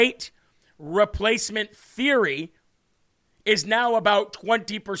replacement theory is now about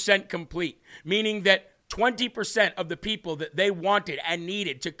 20% complete, meaning that 20% of the people that they wanted and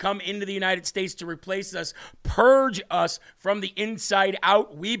needed to come into the United States to replace us, purge us from the inside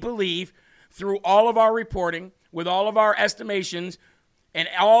out, we believe, through all of our reporting, with all of our estimations, and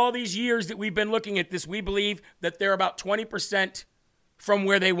all these years that we've been looking at this, we believe that they're about 20% from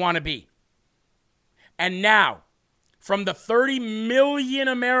where they want to be. And now, from the 30 million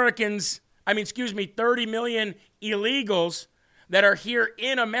 30 million illegals that are here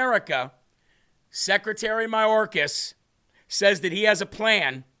in America, Secretary Mayorkis says that he has a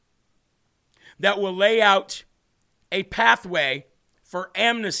plan that will lay out a pathway for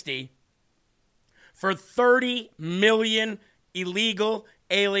amnesty for 30 million illegal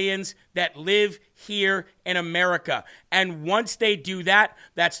aliens that live here in America. And once they do that,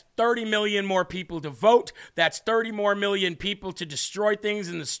 that's 30 million more people to vote. That's 30 more million people to destroy things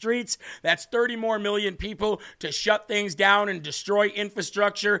in the streets. That's 30 more million people to shut things down and destroy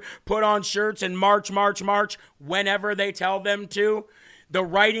infrastructure, put on shirts and march whenever they tell them to. The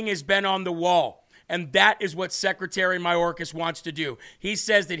writing has been on the wall. And that is what Secretary Mayorkis wants to do. He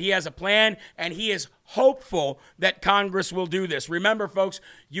says that he has a plan, and he is hopeful that Congress will do this. Remember, folks,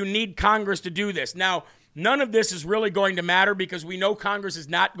 you need Congress to do this. Now, none of this is really going to matter because we know Congress is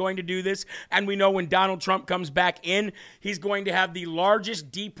not going to do this, and we know when Donald Trump comes back in, he's going to have the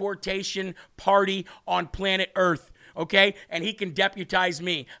largest deportation party on planet Earth. Okay, and he can deputize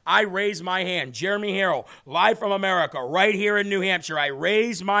me. I raise my hand. Jeremy Harrell, live from America, right here in New Hampshire. I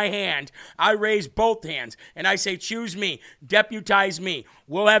raise my hand. I raise both hands, and I say, choose me. Deputize me.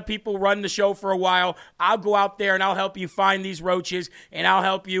 We'll have people run the show for a while. I'll go out there, and I'll help you find these roaches, and I'll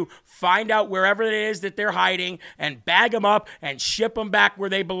help you find out wherever it is that they're hiding and bag them up and ship them back where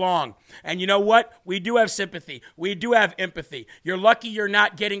they belong. And you know what? We do have sympathy. We do have empathy. You're lucky you're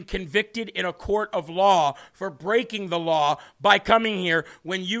not getting convicted in a court of law for breaking the law by coming here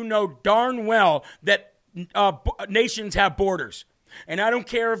when you know darn well that nations have borders. And I don't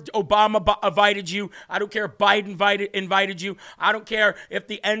care if Obama invited you. I don't care if Biden invited you. I don't care if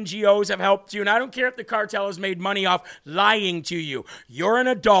the NGOs have helped you. And I don't care if the cartel has made money off lying to you. You're an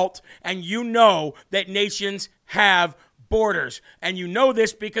adult, and you know that nations have borders. And you know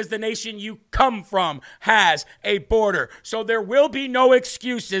this because the nation you come from has a border. So there will be no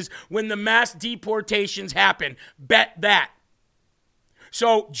excuses when the mass deportations happen. Bet that.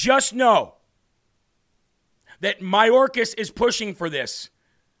 So just know that Mayorkis is pushing for this.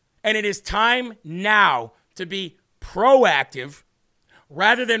 And it is time now to be proactive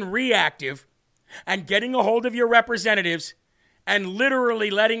rather than reactive and getting a hold of your representatives and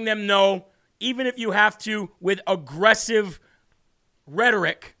literally letting them know, even if you have to with aggressive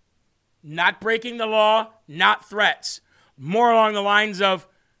rhetoric, not breaking the law, not threats, more along the lines of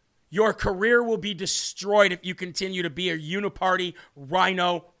your career will be destroyed if you continue to be a uniparty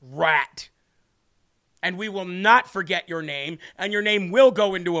rhino rat. And we will not forget your name, and your name will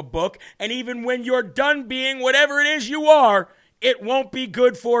go into a book, and even when you're done being whatever it is you are, it won't be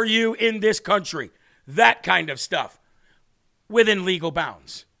good for you in this country. That kind of stuff within legal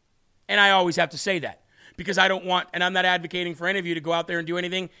bounds. And I always have to say that because I don't want, and I'm not advocating for any of you to go out there and do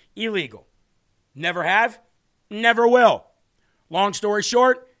anything illegal. Never have, never will. Long story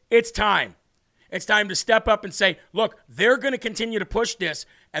short, it's time. It's time to step up and say, look, they're going to continue to push this,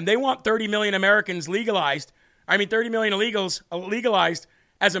 and they want 30 million Americans 30 million illegals legalized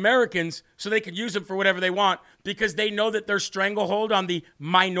as Americans so they can use them for whatever they want because they know that their stranglehold on the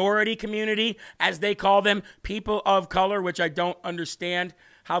minority community, as they call them, people of color, which I don't understand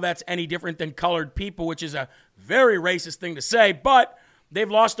how that's any different than colored people, which is a very racist thing to say, but they've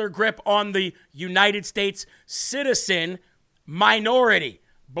lost their grip on the United States citizen minority,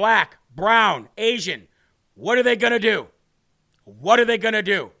 black, brown, Asian. What are they going to do? What are they going to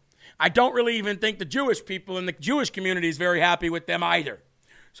do? I don't really even think the Jewish people in the Jewish community is very happy with them either.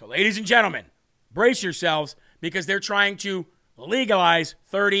 So, ladies and gentlemen, brace yourselves because they're trying to legalize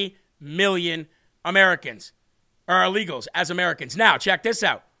 30 million Americans, or illegals as Americans. Now, check this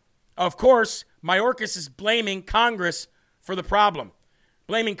out. Of course, Mayorkis is blaming Congress for the problem,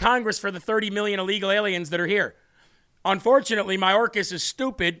 blaming Congress for the 30 million illegal aliens that are here. Unfortunately, Mayorkis is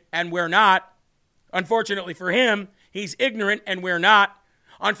stupid, and we're not. Unfortunately for him, he's ignorant, and we're not.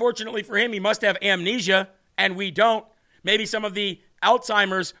 Unfortunately for him, he must have amnesia, and we don't. Maybe some of the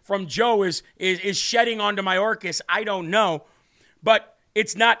Alzheimer's from Joe is shedding onto Mayorkis. I don't know. But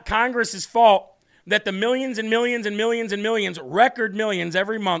it's not Congress's fault that the millions and millions and millions and millions, record millions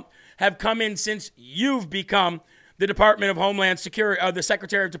every month, have come in since you've become the Department of Homeland Security, the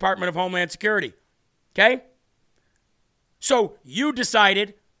Secretary of Department of Homeland Security. Okay? So you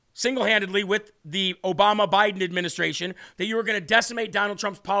decided single-handedly with the Obama-Biden administration, that you were going to decimate Donald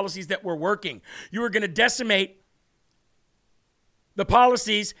Trump's policies that were working. You were going to decimate the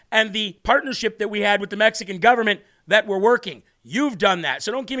policies and the partnership that we had with the Mexican government that were working. You've done that,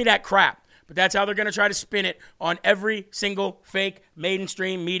 so don't give me that crap. But that's how they're going to try to spin it on every single fake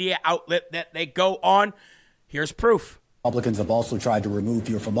mainstream media outlet that they go on. Here's proof. Republicans have also tried to remove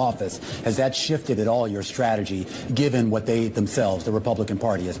you from office. Has that shifted at all your strategy, given what they themselves, the Republican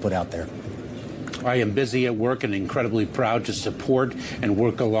Party, has put out there? I am busy at work and incredibly proud to support and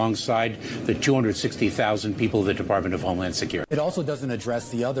work alongside the 260,000 people of the Department of Homeland Security. It also doesn't address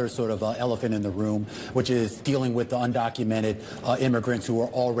the other sort of elephant in the room, which is dealing with the undocumented immigrants who are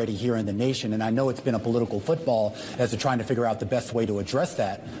already here in the nation. And I know it's been a political football as to trying to figure out the best way to address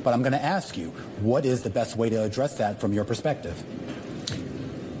that. But I'm going to ask you, what is the best way to address that from your perspective?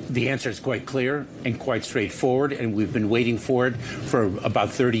 The answer is quite clear and quite straightforward, and we've been waiting for it for about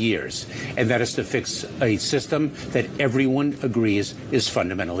 30 years. And that is to fix a system that everyone agrees is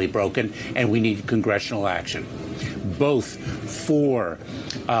fundamentally broken, and we need congressional action, both for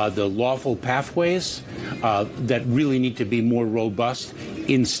the lawful pathways that really need to be more robust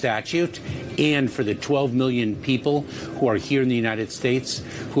in statute, and for the 12 million people who are here in the United States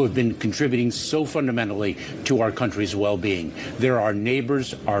who have been contributing so fundamentally to our country's well-being. They're our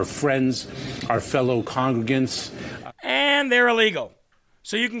neighbors, our friends, our fellow congregants. And they're illegal.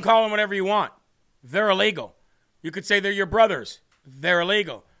 So you can call them whatever you want. They're illegal. You could say they're your brothers. They're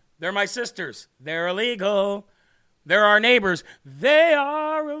illegal. They're my sisters. They're illegal. They're our neighbors. They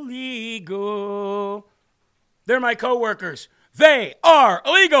are illegal. They're my coworkers. They are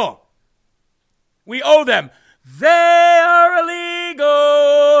illegal. We owe them. They are illegal.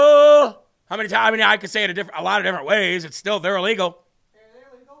 How many times? I mean, I could say it a lot of different ways. It's still, they're illegal.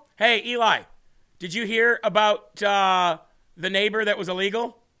 They're illegal? Hey, Eli, did you hear about the neighbor that was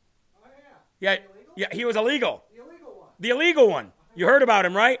illegal? Oh, yeah. Yeah, he was illegal. The illegal one. The illegal one. You heard about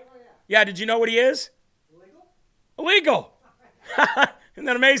him, right? Oh, yeah. Yeah, did you know what he is? Illegal. Isn't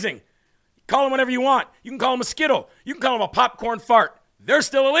that amazing? Call him whatever you want. You can call him a Skittle. You can call him a popcorn fart. They're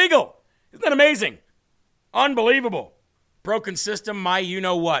still illegal. Isn't that amazing? Unbelievable. Broken system, my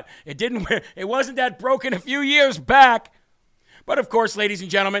you-know-what. It wasn't that broken a few years back. But, of course, ladies and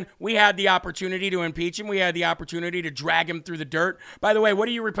gentlemen, we had the opportunity to impeach him. We had the opportunity to drag him through the dirt. By the way, what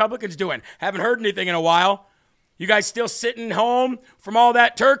are you Republicans doing? Haven't heard anything in a while. You guys still sitting home from all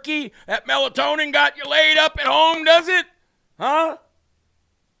that turkey? That melatonin got you laid up at home, does it? Huh?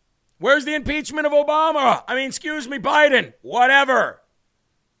 Where's the impeachment of Obama? I mean, excuse me, Biden. Whatever.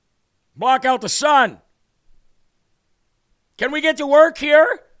 Block out the sun. Can we get to work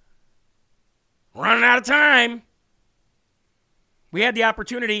here? Running out of time. We had the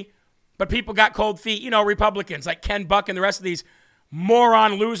opportunity, but people got cold feet. You know, Republicans like Ken Buck and the rest of these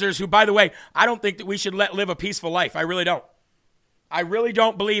moron losers who, by the way, I don't think that we should live a peaceful life. I really don't. I really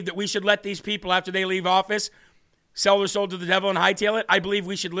don't believe that we should let these people, after they leave office, sell their soul to the devil and hightail it. I believe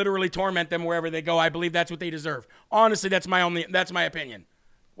we should literally torment them wherever they go. I believe that's what they deserve. Honestly, that's my opinion.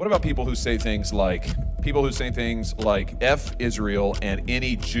 What about people who say things like F Israel and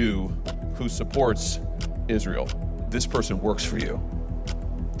any Jew who supports Israel? This person works for you.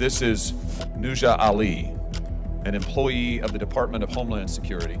 This is Nuja Ali, an employee of the Department of Homeland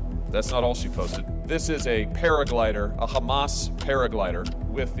Security. That's not all she posted. This is a paraglider, a Hamas paraglider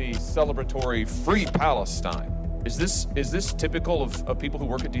with the celebratory Free Palestine. Is this typical of people who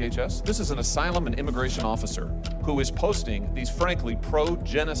work at DHS? This is an asylum and immigration officer who is posting these frankly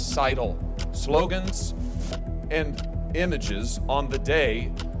pro-genocidal slogans and images on the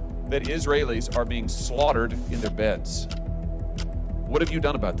day that Israelis are being slaughtered in their beds. What have you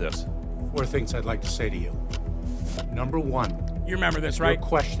done about this? 4 things I'd like to say to you. Number one, you remember this, right? Your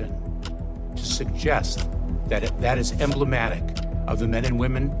question to suggest that that is emblematic of the men and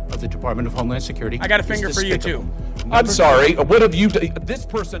women of the Department of Homeland Security. I got a finger for you, too. I'm sorry. What have you done? This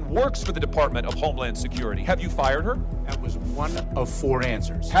person works for the Department of Homeland Security. Have you fired her? That was one of 4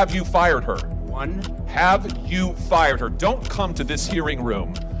 answers. Have you fired her? One. Have you fired her? Don't come to this hearing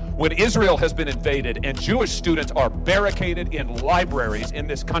room when Israel has been invaded and Jewish students are barricaded in libraries in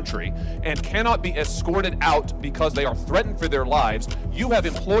this country and cannot be escorted out because they are threatened for their lives. You have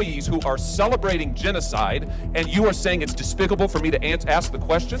employees who are celebrating genocide, and you are saying it's despicable for me to ask the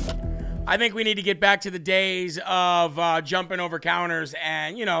question? I think we need to get back to the days of jumping over counters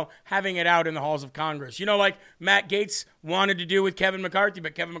and, having it out in the halls of Congress. Like Matt Gaetz wanted to do with Kevin McCarthy,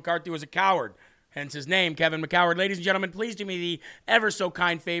 but Kevin McCarthy was a coward. Hence his name, Kevin McCoward. Ladies and gentlemen, please do me the ever so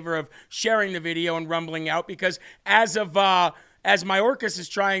kind favor of sharing the video and rumbling out, because as Mayorkis is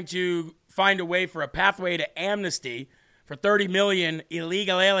trying to find a way for a pathway to amnesty for 30 million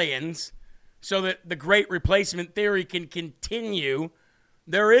illegal aliens so that the great replacement theory can continue,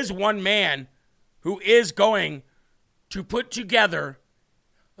 there is one man who is going to put together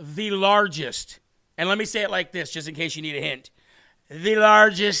the largest, and let me say it like this, just in case you need a hint, the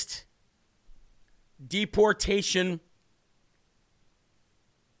largest deportation,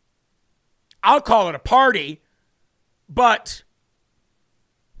 I'll call it a party, but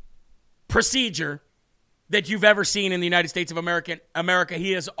procedure that you've ever seen in the United States of America.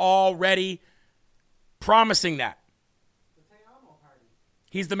 He is already promising that.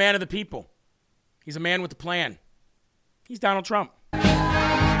 He's the man of the people. He's a man with a plan. He's Donald Trump.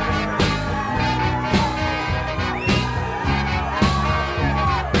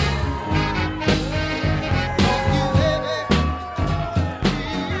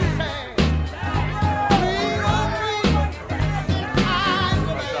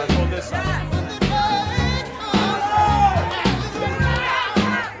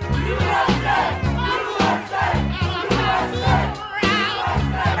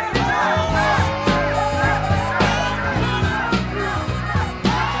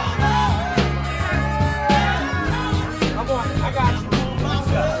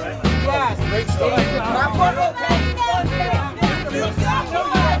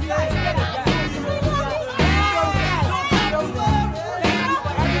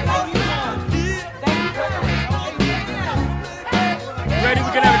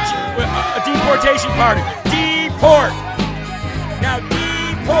 Deportation party. Deport. Now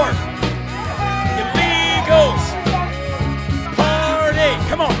deport. Illegals. Party.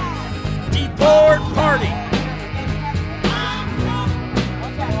 Come on. Deport party.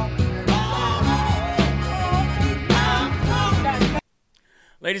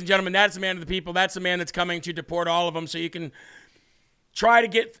 Ladies and gentlemen, that's the man of the people. That's the man that's coming to deport all of them so you can try to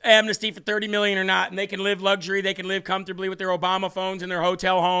get amnesty for 30 million or not, and they can live luxury, they can live comfortably with their Obama phones and their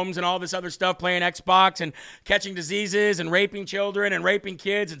hotel homes and all this other stuff, playing Xbox and catching diseases and raping children and raping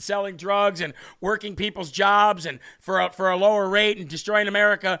kids and selling drugs and working people's jobs and for a lower rate and destroying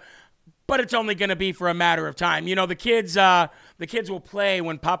America. But it's only going to be for a matter of time. You know, the kids will play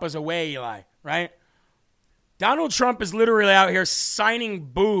when Papa's away, Eli, right? Donald Trump is literally out here signing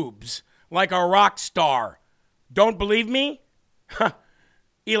boobs like a rock star. Don't believe me?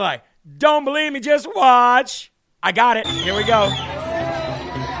 Eli, don't believe me, just watch. I got it. Here we go.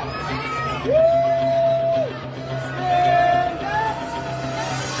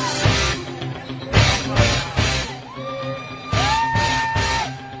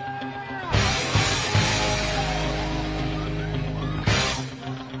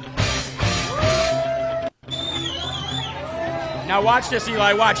 Now watch this,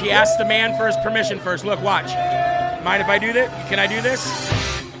 Eli, watch. He asked the man for his permission first. Look, watch. Mind if I do this? Can I do this?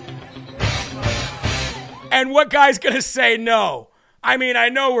 And what guy's going to say no? I mean, I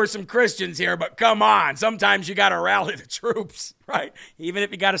know we're some Christians here, but come on. Sometimes you got to rally the troops, right? Even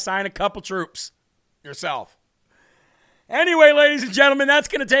if you got to sign a couple troops yourself. Anyway, ladies and gentlemen, that's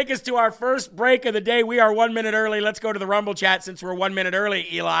going to take us to our first break of the day. We are 1 minute early. Let's go to the Rumble chat since we're 1 minute early,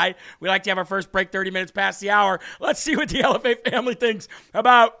 Eli. We like to have our first break 30 minutes past the hour. Let's see what the LFA family thinks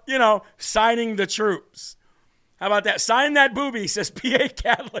about, signing the troops. How about that? Sign that booby, says PA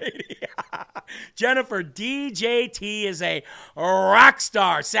Cat Lady. Jennifer, DJT is a rock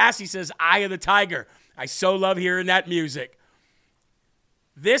star. Sassy says, Eye of the Tiger. I so love hearing that music.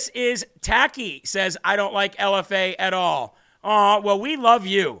 This is Tacky, says, I don't like LFA at all. Aw, well, we love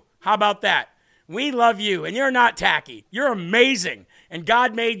you. How about that? We love you, and you're not tacky. You're amazing, and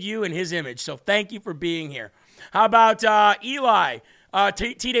God made you in his image, so thank you for being here. How about Eli?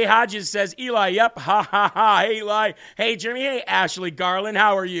 T-Day Hodges says, Eli, yep, ha, ha, ha. Hey, Eli. Hey, Jimmy. Hey, Ashley Garland.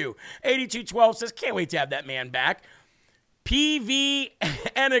 How are you? 8212 says, can't wait to have that man back. PV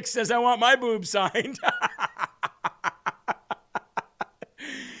Enix says, I want my boob signed.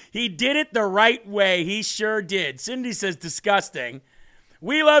 He did it the right way. He sure did. Cindy says, disgusting.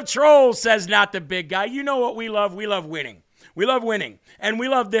 We love trolls, says not the big guy. You know what we love? We love winning. We love winning. And we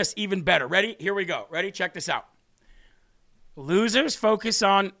love this even better. Ready? Here we go. Ready? Check this out. Losers focus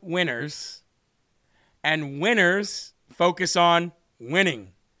on winners, and winners focus on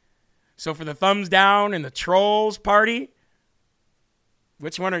winning. So for the thumbs down and the trolls party,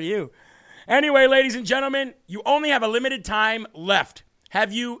 which one are you? Anyway, ladies and gentlemen, you only have a limited time left.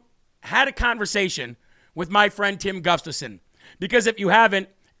 Have you had a conversation with my friend Tim Gustafson? Because if you haven't,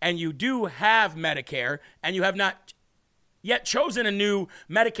 and you do have Medicare, and you have not yet chosen a new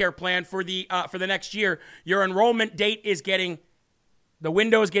Medicare plan for the next year, your enrollment date is the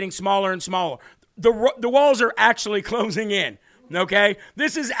window is getting smaller and smaller. The walls are actually closing in, okay?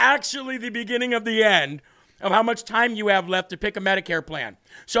 This is actually the beginning of the end of how much time you have left to pick a Medicare plan.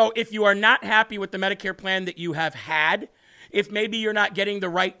 So if you are not happy with the Medicare plan that you have had, if maybe you're not getting the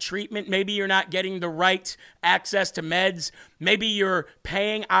right treatment, maybe you're not getting the right access to meds, maybe you're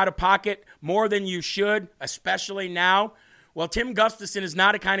paying out of pocket more than you should, especially now, well, Tim Gustafson is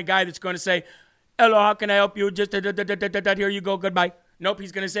not a kind of guy that's going to say, hello, how can I help you? Just here you go, goodbye. Nope,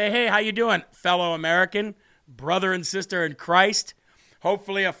 he's going to say, hey, how you doing, fellow American, brother and sister in Christ,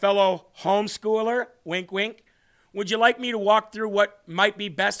 hopefully a fellow homeschooler, wink, wink. Would you like me to walk through what might be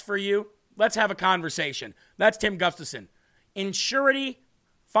best for you? Let's have a conversation. That's Tim Gustafson. Insurity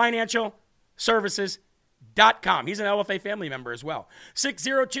Financial Services.com. He's an LFA family member as well.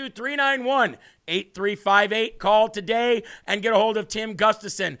 602-391-8358. Call today and get a hold of Tim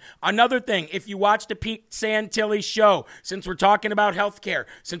Gustafson. Another thing, if you watch the Pete Santilli show, since we're talking about healthcare,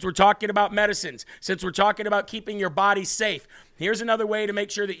 since we're talking about medicines, since we're talking about keeping your body safe, here's another way to make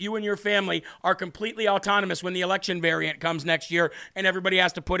sure that you and your family are completely autonomous when the election variant comes next year and everybody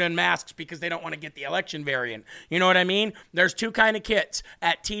has to put in masks because they don't want to get the election variant. You know what I mean? There's two kind of kits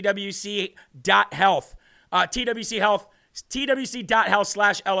at twc.health.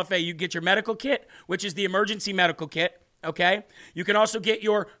 twc.health/LFA. You get your medical kit, which is the emergency medical kit. Okay? You can also get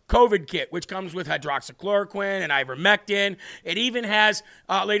your COVID kit, which comes with hydroxychloroquine and ivermectin. It even has,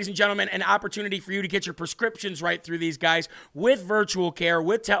 ladies and gentlemen, an opportunity for you to get your prescriptions right through these guys with virtual care,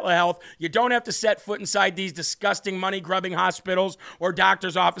 with telehealth. You don't have to set foot inside these disgusting money-grubbing hospitals or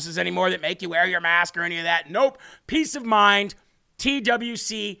doctor's offices anymore that make you wear your mask or any of that. Nope. Peace of mind.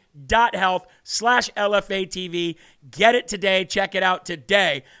 twc.health/LFATV. Get it today. Check it out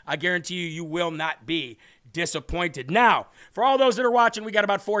today. I guarantee you, you will not be disappointed. Now, for all those that are watching, we got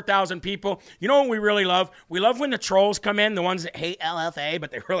about 4,000 people. You know what we really love? We love when the trolls come in, the ones that hate LFA,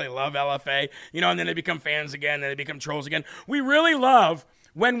 but they really love LFA, you know, and then they become fans again, then they become trolls again. We really love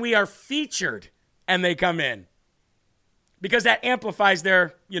when we are featured and they come in because that amplifies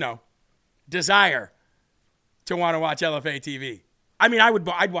their, desire to want to watch LFA TV. I mean,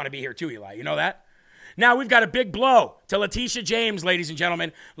 I'd want to be here too, Eli. You know that? Now we've got a big blow to Letitia James, ladies and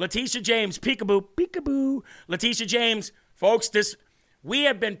gentlemen. Letitia James, peekaboo, peekaboo. Letitia James, folks, we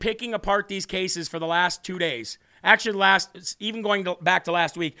have been picking apart these cases for the last 2 days. Actually, even going back to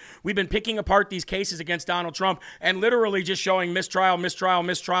last week, we've been picking apart these cases against Donald Trump and literally just showing mistrial. We're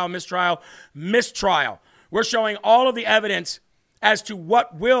showing all of the evidence as to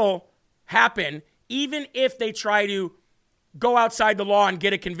what will happen, even if they try to go outside the law and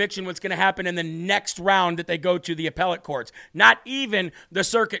get a conviction, what's going to happen in the next round that they go to the appellate courts. Not even the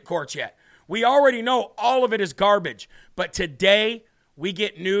circuit courts yet. We already know all of it is garbage. But today, we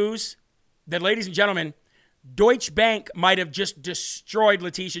get news that, ladies and gentlemen, Deutsche Bank might have just destroyed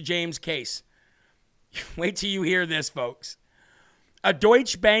Letitia James' case. Wait till you hear this, folks. A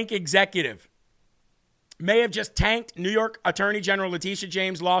Deutsche Bank executive may have just tanked New York Attorney General Letitia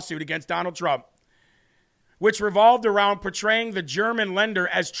James' lawsuit against Donald Trump, which revolved around portraying the German lender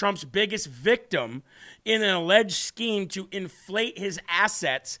as Trump's biggest victim in an alleged scheme to inflate his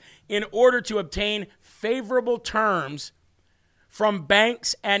assets in order to obtain favorable terms from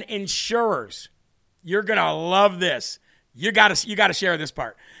banks and insurers. You're going to love this. You got to share this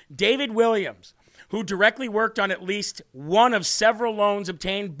part. David Williams, who directly worked on at least one of several loans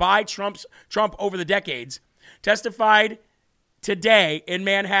obtained by Trump over the decades, testified today in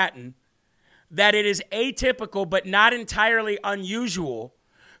Manhattan that it is atypical but not entirely unusual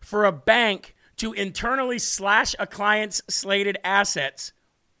for a bank to internally slash a client's slated assets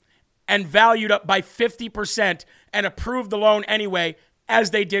and valued up by 50% and approve the loan anyway,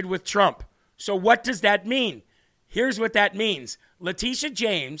 as they did with Trump. So what does that mean? Here's what that means. Letitia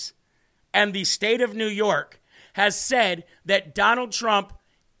James and the state of New York has said that Donald Trump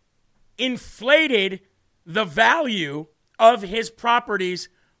inflated the value of his properties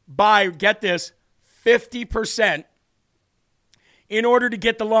by, get this, 50% in order to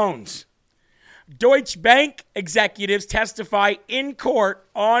get the loans. Deutsche Bank executives testify in court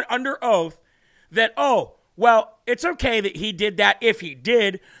under oath that, it's okay that he did that if he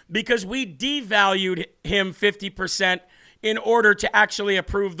did, because we devalued him 50% in order to actually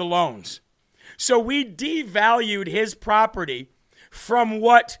approve the loans. So we devalued his property from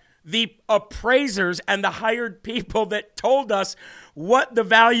what the appraisers and the hired people that told us what the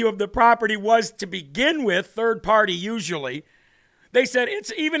value of the property was to begin with, third party usually, they said,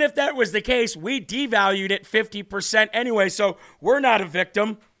 even if that was the case, we devalued it 50% anyway, so we're not a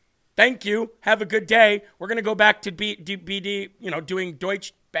victim. Thank you. Have a good day. We're going to go back to doing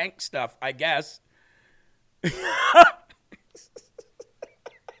Deutsche Bank stuff, I guess.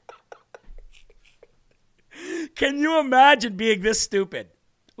 Can you imagine being this stupid?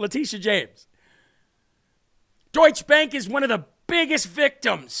 Letitia James. Deutsche Bank is one of the biggest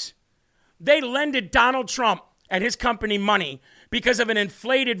victims. They lended Donald Trump and his company money because of an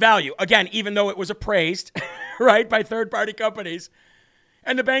inflated value. Again, even though it was appraised, right, by third-party companies.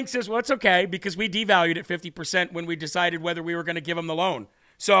 And the bank says, well, it's okay because we devalued it 50% when we decided whether we were going to give them the loan.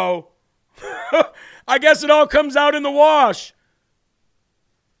 So I guess it all comes out in the wash.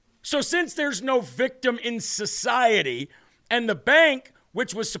 So since there's no victim in society, and the bank,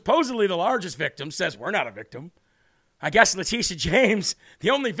 which was supposedly the largest victim, says we're not a victim, I guess Letitia James, the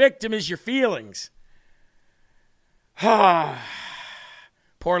only victim is your feelings. Poor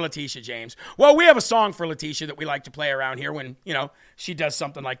Letitia James. Well, we have a song for Letitia that we like to play around here when, she does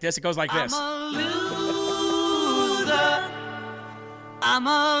something like this. It goes like this. I'm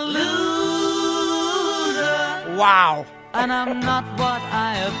a loser. Wow. And I'm not what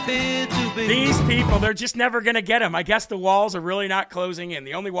I appear to be. These people, they're just never going to get them. I guess the walls are really not closing in.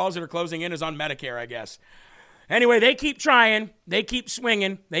 The only walls that are closing in is on Medicare, I guess. Anyway, they keep trying. They keep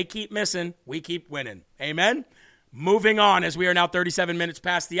swinging. They keep missing. We keep winning. Amen? Moving on as we are now 37 minutes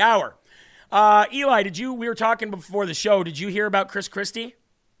past the hour. Eli, we were talking before the show. Did you hear about Christie? He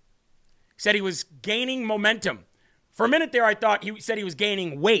said he was gaining momentum. For a minute there, I thought he said he was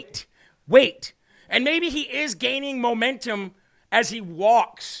gaining weight. And maybe he is gaining momentum as he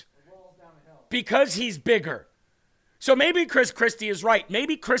walks because he's bigger. So maybe Christie is right.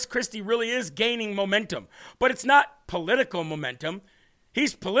 Maybe Christie really is gaining momentum. But it's not political momentum.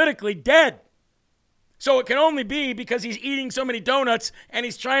 He's politically dead. So it can only be because he's eating so many donuts and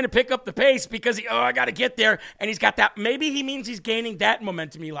he's trying to pick up the pace because I got to get there. And he's got that. Maybe he means he's gaining that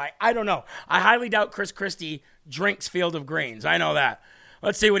momentum, Eli. I don't know. I highly doubt Christie drinks Field of Greens. I know that.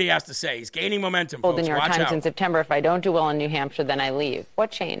 Let's see what he has to say. He's gaining momentum, folks. The New York Times in September, if I don't do well in New Hampshire, then I leave.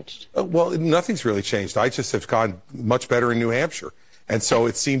 What changed? Well, nothing's really changed. I just have gone much better in New Hampshire. And so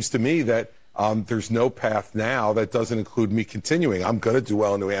it seems to me that there's no path now that doesn't include me continuing. I'm going to do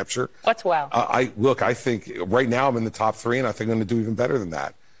well in New Hampshire. What's well? I think right now I'm in the top 3, and I think I'm going to do even better than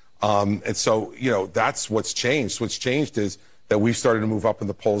that. And so, that's what's changed. What's changed is that we've started to move up in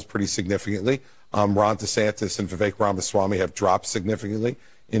the polls pretty significantly. Ron DeSantis and Vivek Ramaswamy have dropped significantly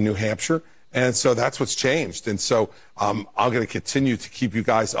in New Hampshire. And so that's what's changed. And so I'm going to continue to keep you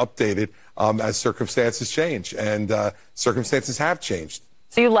guys updated as circumstances change. And circumstances have changed.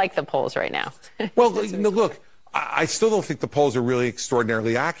 So you like the polls right now? Well, look, I still don't think the polls are really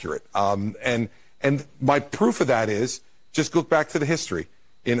extraordinarily accurate. And my proof of that is just look back to the history.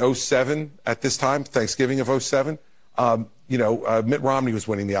 In 2007, at this time, Thanksgiving of 2007, Mitt Romney was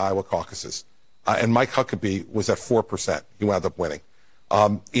winning the Iowa caucuses. And Mike Huckabee was at 4%. He wound up winning.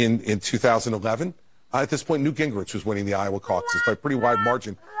 In 2011, at this point, Newt Gingrich was winning the Iowa caucuses by a pretty wide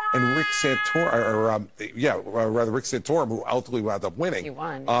margin. And Rick Santorum, Rick Santorum, who ultimately wound up winning,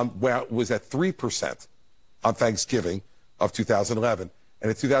 was at 3% on Thanksgiving of 2011. And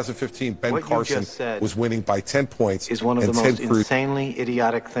in 2015, Ben Carson was winning by 10 points. Is one of the most insanely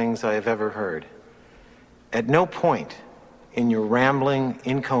idiotic things I have ever heard. At no point in your rambling,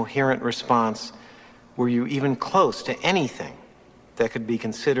 incoherent response were you even close to anything that could be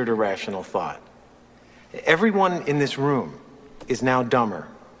considered a rational thought. Everyone in this room is now dumber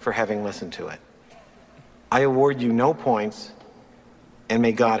for having listened to it. I award you no points, and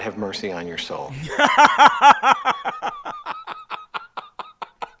may God have mercy on your soul.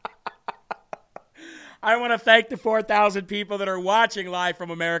 I want to thank the 4,000 people that are watching live from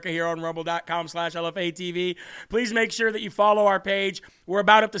America here on rumble.com/LFATV. Please make sure that you follow our page. We're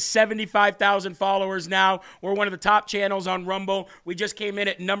about up to 75,000 followers now. We're one of the top channels on Rumble. We just came in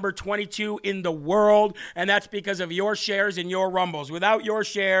at number 22 in the world, and that's because of your shares and your Rumbles. Without your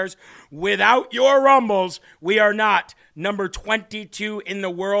shares, without your Rumbles, we are not number 22 in the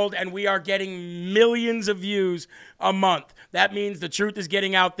world, and we are getting millions of views a month. That means the truth is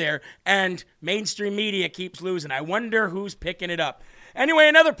getting out there, and mainstream media keeps losing. I wonder who's picking it up. Anyway,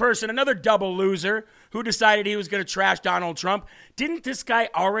 another double loser who decided he was going to trash Donald Trump. Didn't this guy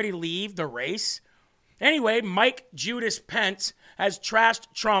already leave the race? Anyway, Mike Judas Pence has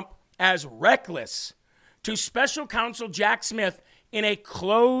trashed Trump as reckless to special counsel Jack Smith in a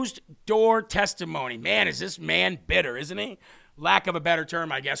closed-door testimony. Man, is this man bitter, isn't he? Lack of a better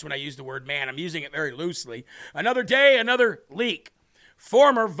term, I guess, when I use the word man. I'm using it very loosely. Another day, another leak.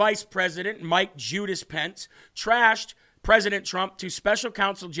 Former Vice President Mike Judas Pence trashed President Trump to special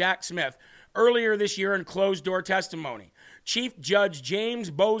counsel Jack Smith earlier this year in closed-door testimony. Chief Judge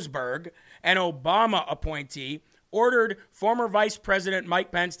James Boasberg, an Obama appointee, ordered former Vice President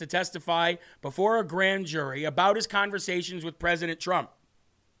Mike Pence to testify before a grand jury about his conversations with President Trump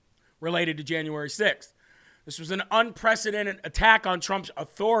related to January 6th. This was an unprecedented attack on Trump's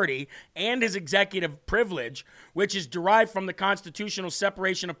authority and his executive privilege, which is derived from the constitutional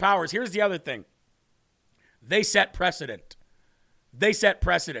separation of powers. Here's the other thing. They set precedent. They set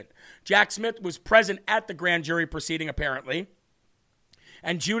precedent. Jack Smith was present at the grand jury proceeding, apparently.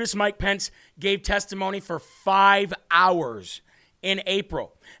 And Judas Mike Pence gave testimony for 5 hours in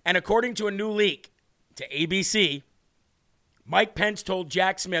April. And according to a new leak to ABC, Mike Pence told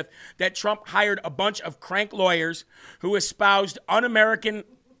Jack Smith that Trump hired a bunch of crank lawyers who espoused un-American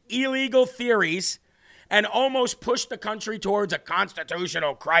illegal theories and almost pushed the country towards a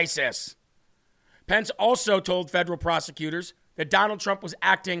constitutional crisis. Pence also told federal prosecutors that Donald Trump was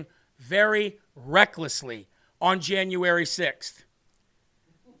acting very recklessly on January 6th.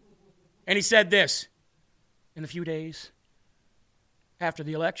 And he said this, in the few days after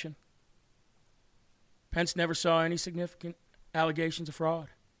the election, Pence never saw any significant allegations of fraud.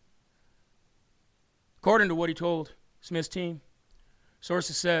 According to what he told Smith's team,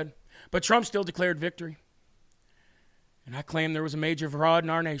 sources said, but Trump still declared victory. And I claim there was a major fraud in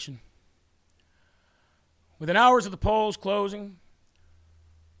our nation. Within hours of the polls closing,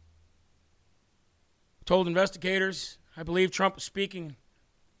 told investigators, I believe Trump was speaking in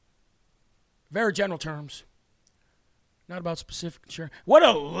very general terms, not about specific insurance. What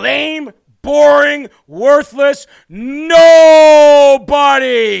a lame, boring, worthless, nobody.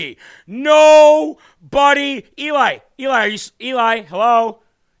 Eli, hello?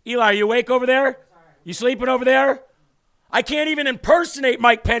 Eli, are you awake over there? You sleeping over there? I can't even impersonate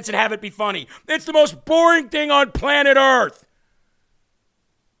Mike Pence and have it be funny. It's the most boring thing on planet Earth.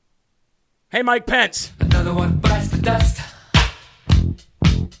 Hey, Mike Pence. Another one bites the dust.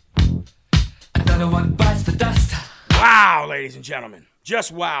 Another one bites the dust. Wow, ladies and gentlemen.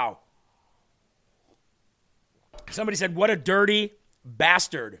 Just wow. Somebody said, what a dirty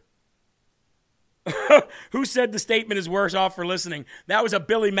bastard. Who said the statement is worse off for listening? That was a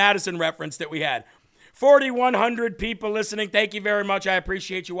Billy Madison reference that we had. 4,100 people listening. Thank you very much. I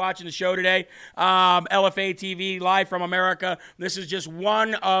appreciate you watching the show today. LFA TV, live from America. This is just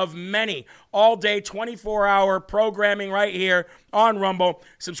one of many all-day, 24-hour programming right here on Rumble.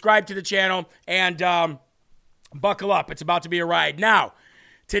 Subscribe to the channel and buckle up. It's about to be a ride. Now,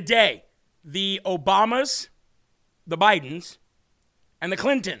 today, the Obamas, the Bidens, and the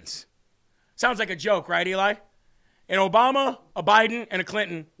Clintons. Sounds like a joke, right, Eli? An Obama, a Biden, and a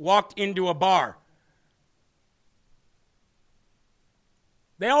Clinton walked into a bar.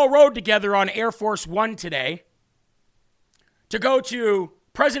 They all rode together on Air Force One today to go to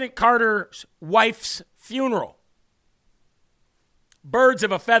President Carter's wife's funeral. Birds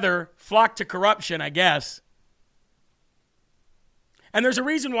of a feather flock to corruption, I guess. And there's a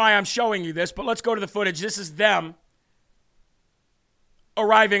reason why I'm showing you this, but let's go to the footage. This is them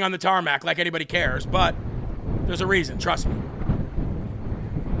arriving on the tarmac like anybody cares, but there's a reason, trust me.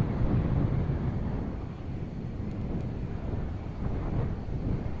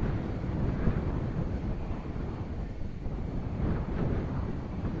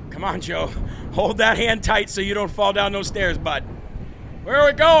 Come on, Joe. Hold that hand tight so you don't fall down those stairs, bud. Where are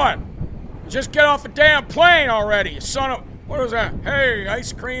we going? Just get off the damn plane already, you son of... What was that? Hey,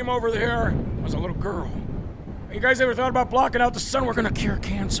 ice cream over there. It was a little girl. You guys ever thought about blocking out the sun? We're going to cure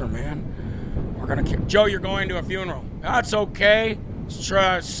cancer, man. We're going to cure... Joe, you're going to a funeral. That's okay. It's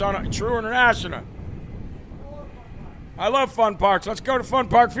True International. I love fun parks. Let's go to fun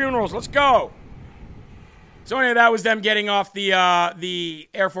park funerals. Let's go. So anyway, that was them getting off the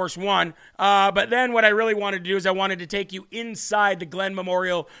Air Force One. But then what I really wanted to do is I wanted to take you inside the Glen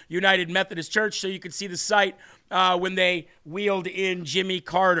Memorial United Methodist Church so you could see the site when they wheeled in Jimmy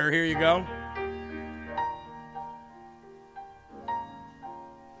Carter. Here you go.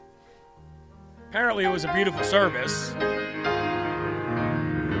 Apparently it was a beautiful service.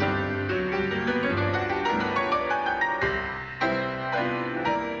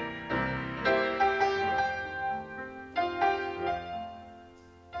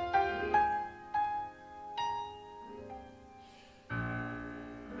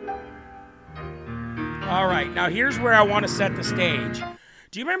 All right, now here's where I want to set the stage.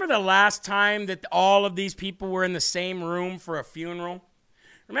 Do you remember the last time that all of these people were in the same room for a funeral?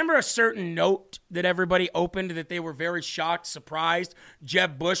 Remember a certain note that everybody opened that they were very shocked, surprised?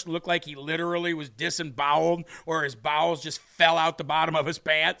 Jeb Bush looked like he literally was disemboweled or his bowels just fell out the bottom of his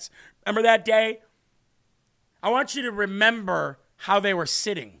pants. Remember that day? I want you to remember how they were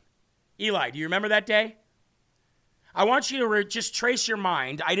sitting. Eli, do you remember that day? I want you to just trace your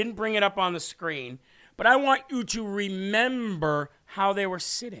mind. I didn't bring it up on the screen, but I want you to remember how they were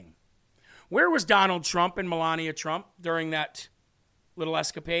sitting. Where was Donald Trump and Melania Trump during that little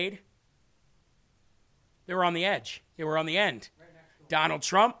escapade? They were on the edge. They were on the end. Donald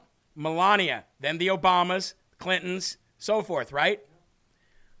Trump, Melania, then the Obamas, Clintons, so forth, right?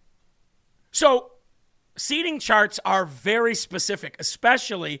 So seating charts are very specific,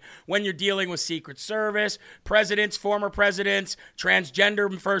 especially when you're dealing with Secret Service, presidents, former presidents,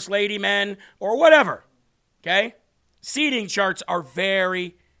 transgender first lady men, or whatever, okay? Seating charts are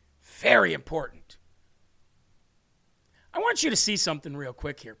very, very important. I want you to see something real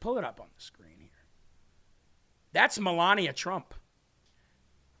quick here. Pull it up on the screen here. That's Melania Trump.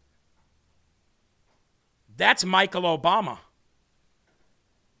 That's Michael Obama.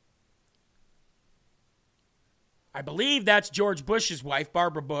 I believe that's George Bush's wife,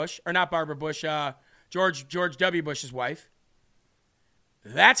 Barbara Bush, or not Barbara Bush, George W. Bush's wife.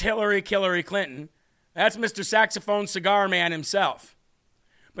 That's Hillary Clinton. That's Mr. Saxophone Cigar Man himself.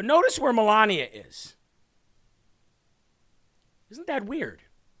 But notice where Melania is. Isn't that weird?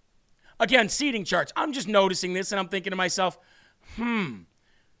 Again, seating charts. I'm just noticing this and I'm thinking to myself, And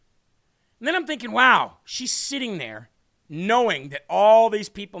then I'm thinking, wow, she's sitting there knowing that all these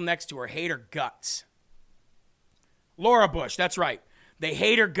people next to her hate her guts. Laura Bush, that's right. They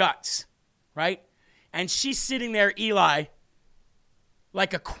hate her guts, right? And she's sitting there, Eli,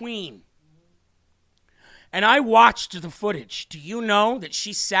 like a queen. And I watched the footage. Do you know that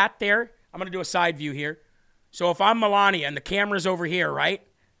she sat there? I'm going to do a side view here. So if I'm Melania and the camera's over here, right?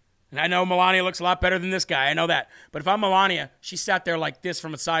 And I know Melania looks a lot better than this guy. I know that. But if I'm Melania, she sat there like this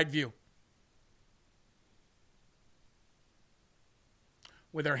from a side view.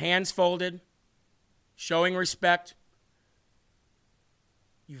 With her hands folded, showing respect.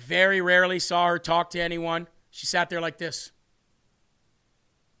 You very rarely saw her talk to anyone. She sat there like this.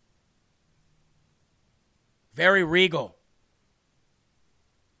 Very regal.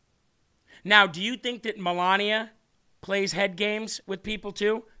 Now, do you think that Melania plays head games with people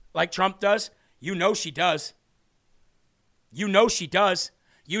too, like Trump does? You know she does. You know she does.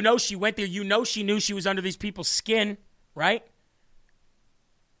 You know she went there. You know she knew she was under these people's skin, right?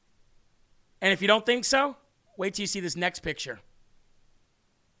 And if you don't think so, wait till you see this next picture.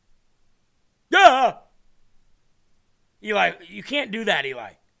 Duh! Eli, you can't do that,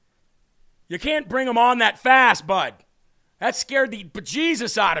 Eli. You can't bring them on that fast, bud. That scared the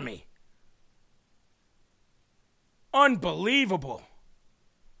bejesus out of me. Unbelievable.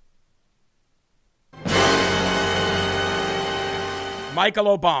 Michael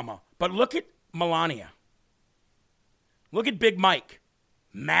Obama. But look at Melania. Look at Big Mike.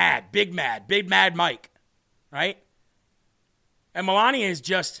 Big mad Mike. Right? And Melania is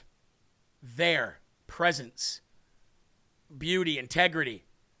just there. Presence. Beauty, integrity.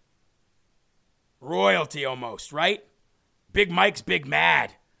 Royalty almost, right? Big Mike's big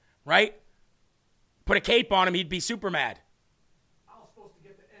mad, right? Put a cape on him, he'd be super mad. I was supposed to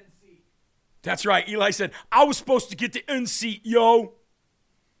get the end seat. That's right. Eli said, I was supposed to get the end seat, yo.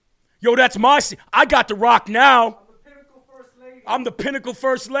 Yo, that's my seat. I got the rock now. I'm the pinnacle first lady. I'm the pinnacle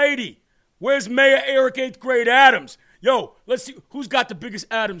first lady. Where's Mayor Eric 8th grade Adams? Yo, let's see. Who's got the biggest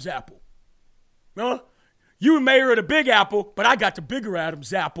Adams apple? Huh? You and Mayor are the big apple, but I got the bigger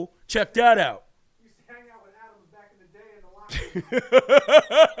Adams apple. Check that out. We used to hang out with Adams back in the day in the locker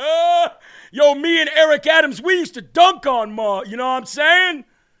room. Yo, me and Eric Adams, we used to dunk on Ma. You know what I'm saying?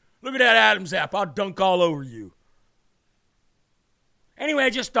 Look at that Adams apple. I'll dunk all over you. Anyway, I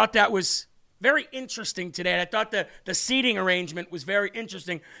just thought that was very interesting today. I thought the seating arrangement was very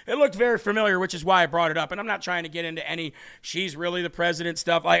interesting. It looked very familiar, which is why I brought it up. And I'm not trying to get into any she's really the president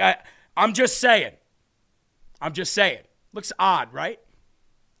stuff. I'm just saying. Looks odd, right?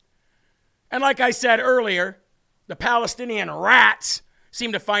 And like I said earlier, the Palestinian rats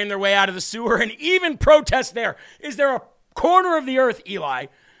seem to find their way out of the sewer and even protest there. Is there a corner of the earth, Eli,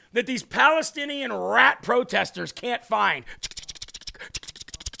 that these Palestinian rat protesters can't find?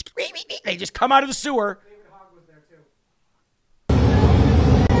 They just come out of the sewer. David Hogg was there too.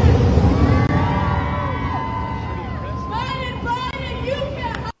 Biden, you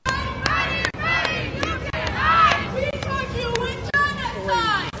can hide. Biden, you can hide. We charge you with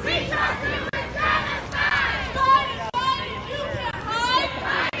genocide. We charge you with genocide. Biden, you can hide.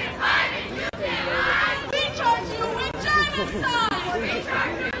 Biden, you can hide. We charge you with genocide. We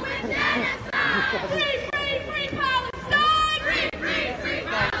charge you with genocide. Free Palestine. Free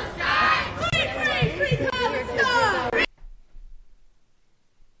Palestine. Free Palestine.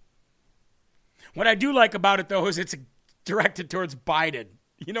 What I do like about it, though, is it's directed towards Biden.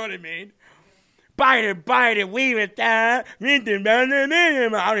 You know what I mean? Biden, we with that. I don't even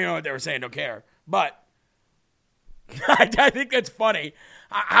know what they were saying, don't care. But I think that's funny.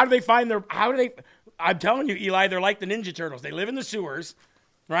 How do they find I'm telling you, Eli, they're like the Ninja Turtles. They live in the sewers,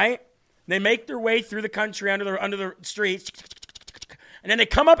 right? They make their way through the country under the streets, and then they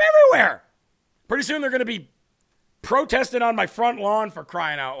come up everywhere. Pretty soon they're going to be protesting on my front lawn, for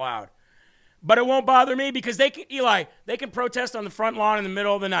crying out loud. But it won't bother me because they can protest on the front lawn in the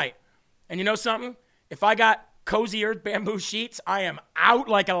middle of the night. And you know something? If I got Cozy Earth bamboo sheets, I am out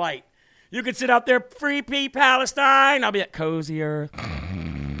like a light. You can sit out there, free P Palestine. I'll be at Cozy Earth.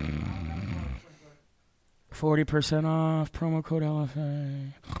 40% off, promo code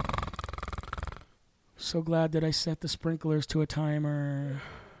LFA. So glad that I set the sprinklers to a timer.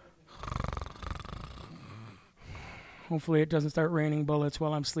 Hopefully it doesn't start raining bullets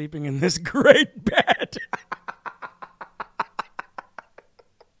while I'm sleeping in this great bed.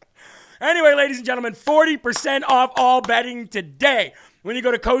 Anyway, ladies and gentlemen, 40% off all bedding today. When you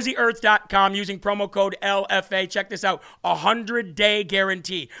go to CozyEarth.com using promo code LFA, check this out, 100-day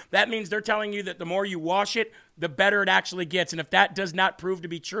guarantee. That means they're telling you that the more you wash it, the better it actually gets. And if that does not prove to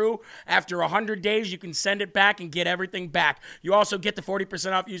be true, after 100 days, you can send it back and get everything back. You also get the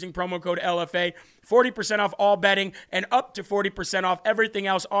 40% off using promo code LFA, 40% off all bedding, and up to 40% off everything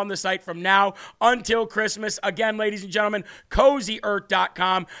else on the site from now until Christmas. Again, ladies and gentlemen,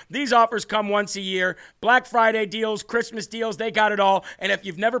 CozyEarth.com. These offers come once a year. Black Friday deals, Christmas deals, they got it all. And if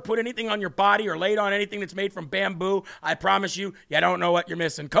you've never put anything on your body or laid on anything that's made from bamboo, I promise you don't know what you're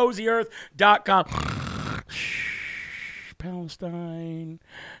missing. CozyEarth.com. Palestine.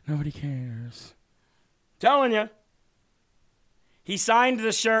 Nobody cares. Telling you. He signed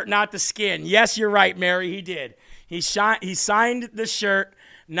the shirt, not the skin. Yes, you're right, Mary. He did. He signed the shirt,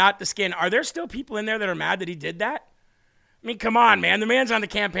 not the skin. Are there still people in there that are mad that he did that? I mean, come on, man. The man's on the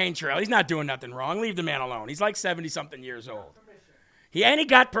campaign trail. He's not doing nothing wrong. Leave the man alone. He's like 70-something years old. He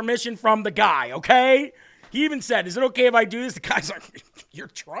got permission from the guy, okay? He even said, is it okay if I do this? The guy's like, you're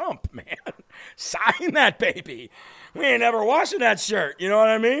Trump, man. Sign that, baby. We ain't never washing that shirt. You know what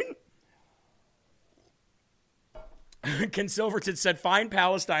I mean? Ken Silverton said, find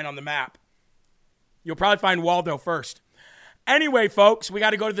Palestine on the map. You'll probably find Waldo first. Anyway, folks, we got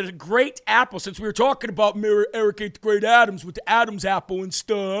to go to the Great Apple. Since we were talking about Mayor Eric 8th Grade Adams with the Adams apple and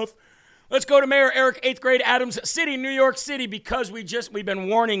stuff, let's go to Mayor Eric 8th Grade Adams City, New York City, because we've been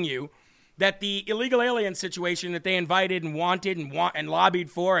warning you that the illegal alien situation that they invited and wanted and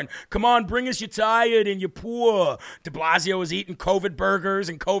lobbied for, and come on, bring us, you tired and you poor. De Blasio was eating COVID burgers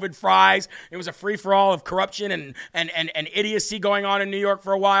and COVID fries. It was a free-for-all of corruption and idiocy going on in New York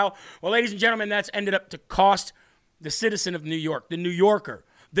for a while. Well, ladies and gentlemen, that's ended up to cost the citizen of New York, the New Yorker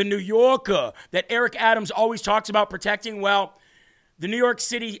that Eric Adams always talks about protecting. Well, the New York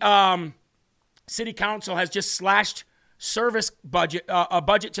City City Council has just slashed a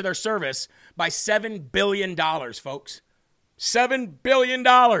budget to their service by $7 billion, folks. $7 billion.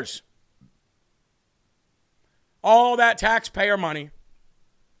 All that taxpayer money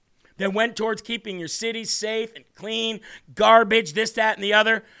that went towards keeping your city safe and clean, garbage, this, that, and the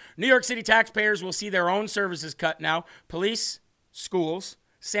other. New York City taxpayers will see their own services cut now. Police, schools,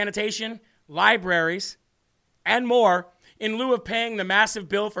 sanitation, libraries, and more, in lieu of paying the massive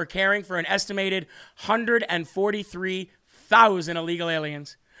bill for caring for an estimated 143,000 illegal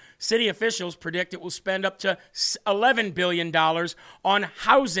aliens. City officials predict it will spend up to $11 billion on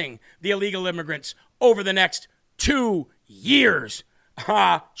housing the illegal immigrants over the next 2 years.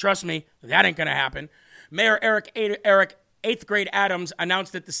 Trust me, that ain't going to happen. Mayor Eric 8th Grade Adams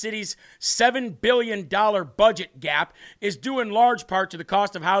announced that the city's $7 billion budget gap is due in large part to the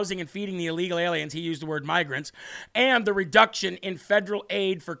cost of housing and feeding the illegal aliens, he used the word migrants, and the reduction in federal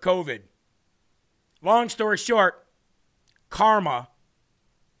aid for COVID. Long story short, karma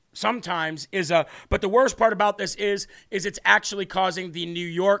sometimes but the worst part about this is it's actually causing the New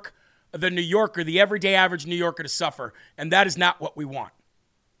Yorker, the everyday average New Yorker to suffer, and that is not what we want.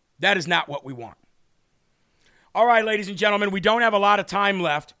 That is not what we want. All right, ladies and gentlemen, we don't have a lot of time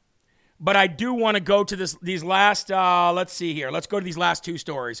left, but I do want to go to these last, let's see here. Let's go to these last two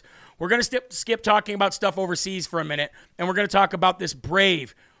stories. We're going to skip talking about stuff overseas for a minute, and we're going to talk about this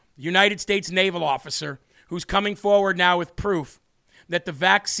brave United States naval officer who's coming forward now with proof that the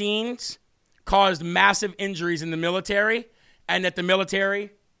vaccines caused massive injuries in the military and that the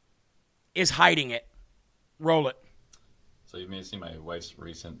military is hiding it. Roll it. So you may have seen my wife's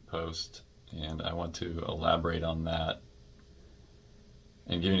recent post, and I want to elaborate on that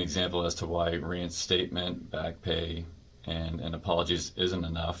and give you an example as to why reinstatement, back pay, and apologies isn't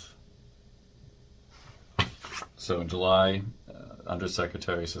enough. So in July,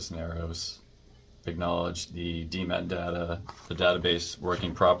 Undersecretary Cisneros acknowledged the DMET data, the database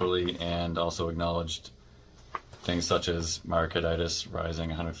working properly, and also acknowledged things such as myocarditis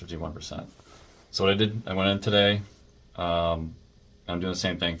rising 151%. So what I did, I went in today, I'm doing the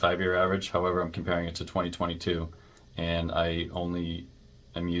same thing, 5-year average. However, I'm comparing it to 2022, and I only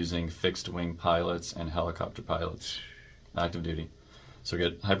am using fixed-wing pilots and helicopter pilots, active duty. So we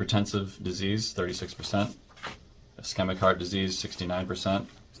get hypertensive disease, 36%, ischemic heart disease, 69%.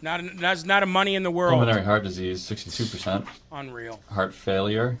 That's not a money in the world. Pulmonary heart disease, 62%. Unreal. Heart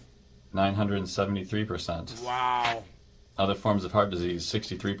failure, 973%. Wow. Other forms of heart disease,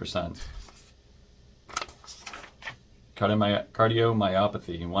 63%.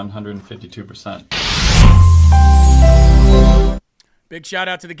 Cardiomyopathy, 152%. Big shout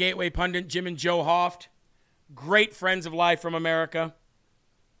out to the Gateway Pundit, Jim and Joe Hoft. Great friends of Live from America.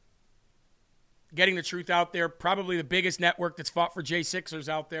 Getting the truth out there. Probably the biggest network that's fought for J6ers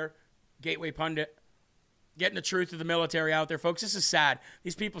out there. Gateway Pundit. Getting the truth of the military out there. Folks, this is sad.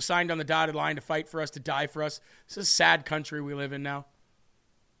 These people signed on the dotted line to fight for us, to die for us. This is a sad country we live in now.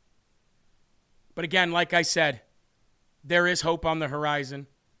 But again, like I said, there is hope on the horizon.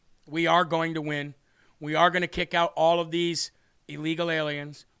 We are going to win. We are going to kick out all of these illegal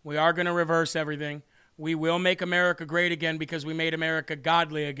aliens. We are going to reverse everything. We will make America great again because we made America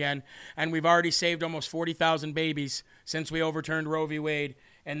godly again. And we've already saved almost 40,000 babies since we overturned Roe v. Wade.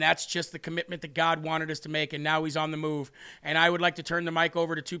 And that's just the commitment that God wanted us to make. And now he's on the move. And I would like to turn the mic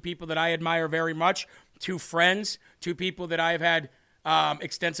over to two people that I admire very much, two friends, two people that I've had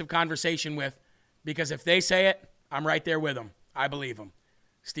extensive conversation with. Because if they say it, I'm right there with them. I believe them.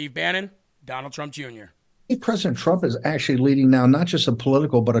 Steve Bannon, Donald Trump Jr. I think President Trump is actually leading now not just a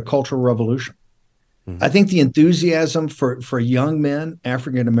political, but a cultural revolution. I think the enthusiasm for young men,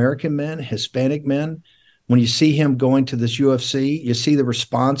 African-American men, Hispanic men, when you see him going to this UFC, you see the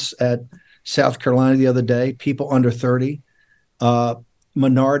response at South Carolina the other day, people under 30,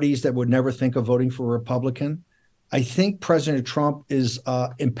 minorities that would never think of voting for a Republican. I think President Trump is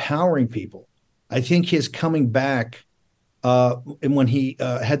empowering people. I think his coming back, and when he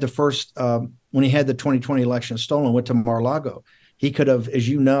had the 2020 election stolen, went to Mar-a-Lago, he could have, as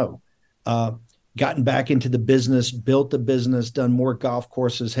you know, gotten back into the business, built the business, done more golf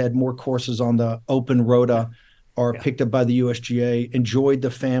courses, had more courses on the open rota or picked up by the USGA, enjoyed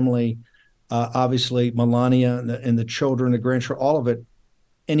the family, obviously Melania and the children, the grandchildren, all of it.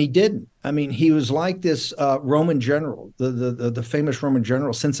 And he didn't. I mean, he was like this Roman general, the famous Roman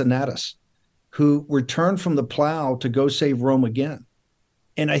general, Cincinnatus, who returned from the plow to go save Rome again.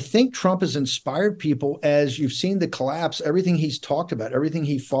 And I think Trump has inspired people, as you've seen the collapse, everything he's talked about, everything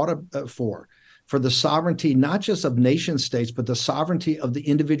he fought for the sovereignty, not just of nation states, but the sovereignty of the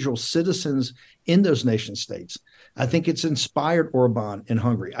individual citizens in those nation states. I think it's inspired Orban in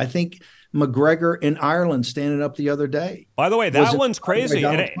Hungary. I think McGregor in Ireland standing up the other day. By the way, that one's crazy.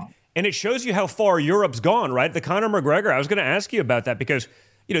 And it shows you how far Europe's gone, right? The Conor McGregor, I was going to ask you about that because,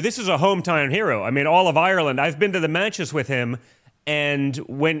 you know, this is a hometown hero. I mean, all of Ireland, I've been to the matches with him. And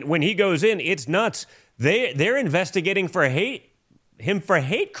when he goes in, it's nuts. They're investigating him for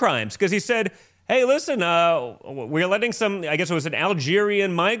hate crimes because he said, hey, listen, we're letting some, I guess it was an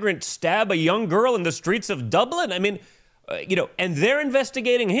Algerian migrant stab a young girl in the streets of Dublin. I mean, and they're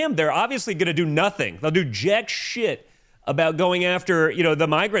investigating him. They're obviously going to do nothing. They'll do jack shit about going after, the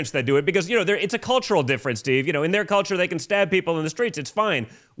migrants that do it because, it's a cultural difference, Steve. In their culture, they can stab people in the streets. It's fine.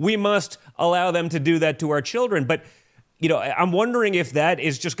 We must allow them to do that to our children. But, I'm wondering if that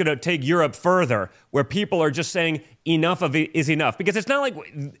is just going to take Europe further, where people are just saying enough of it is enough. Because it's not like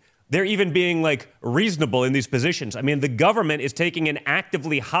they're even being reasonable in these positions. I mean, the government is taking an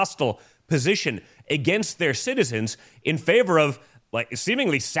actively hostile position against their citizens in favor of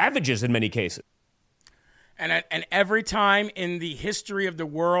seemingly savages in many cases. And every time in the history of the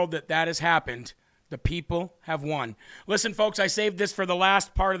world that has happened, the people have won. Listen, folks, I saved this for the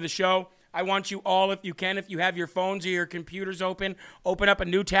last part of the show. I want you all, if you have your phones or your computers open up a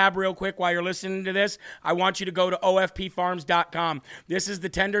new tab real quick while you're listening to this. I want you to go to ofpfarms.com. This is the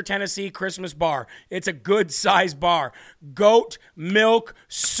Tender Tennessee Christmas bar. It's a good-sized bar. Goat milk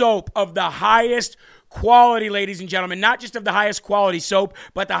soap of the highest quality, ladies and gentlemen, not just of the highest quality soap,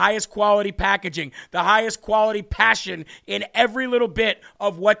 but the highest quality packaging, the highest quality passion in every little bit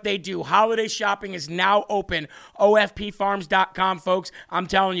of what they do. Holiday shopping is now open. OFPfarms.com, folks. I'm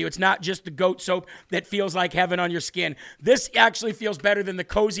telling you, it's not just the goat soap that feels like heaven on your skin. This actually feels better than the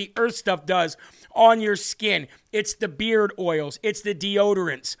Cozy Earth stuff does on your skin. It's the beard oils. It's the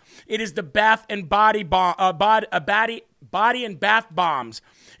deodorants. It is the bath and body and bath bombs.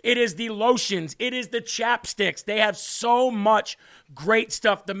 It is the lotions. It is the chapsticks. They have so much great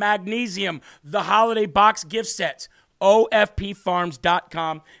stuff. The magnesium, the holiday box gift sets.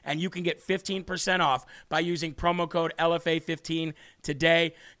 OFPfarms.com, and you can get 15% off by using promo code LFA15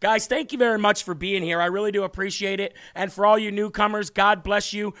 today. Guys, thank you very much for being here. I really do appreciate it. And for all you newcomers, God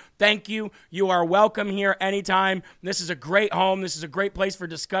bless you. Thank you. You are welcome here anytime. This is a great home. This is a great place for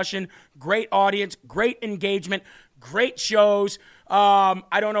discussion, great audience, great engagement, great shows.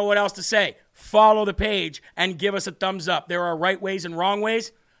 I don't know what else to say. Follow the page and give us a thumbs up. There are right ways and wrong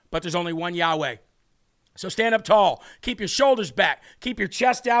ways, but there's only one Yahweh. So stand up tall. Keep your shoulders back. Keep your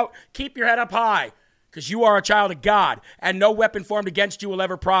chest out. Keep your head up high, because you are a child of God, and no weapon formed against you will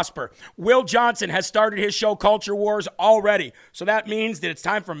ever prosper. Will Johnson has started his show Culture Wars already, so that means that it's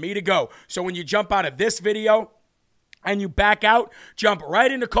time for me to go. So when you jump out of this video and you back out, jump right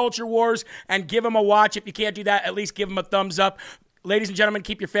into Culture Wars and give him a watch. If you can't do that, at least give him a thumbs up. Ladies and gentlemen,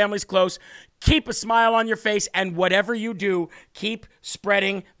 keep your families close. Keep a smile on your face, and whatever you do, keep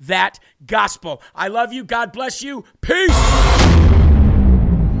spreading that gospel. I love you. God bless you. Peace.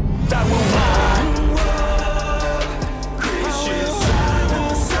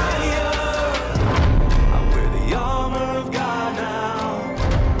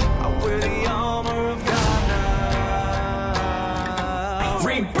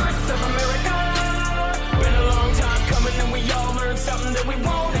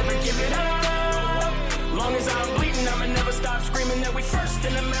 Long as I'm bleeding, I'ma never stop screaming that we first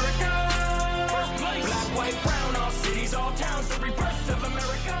in America.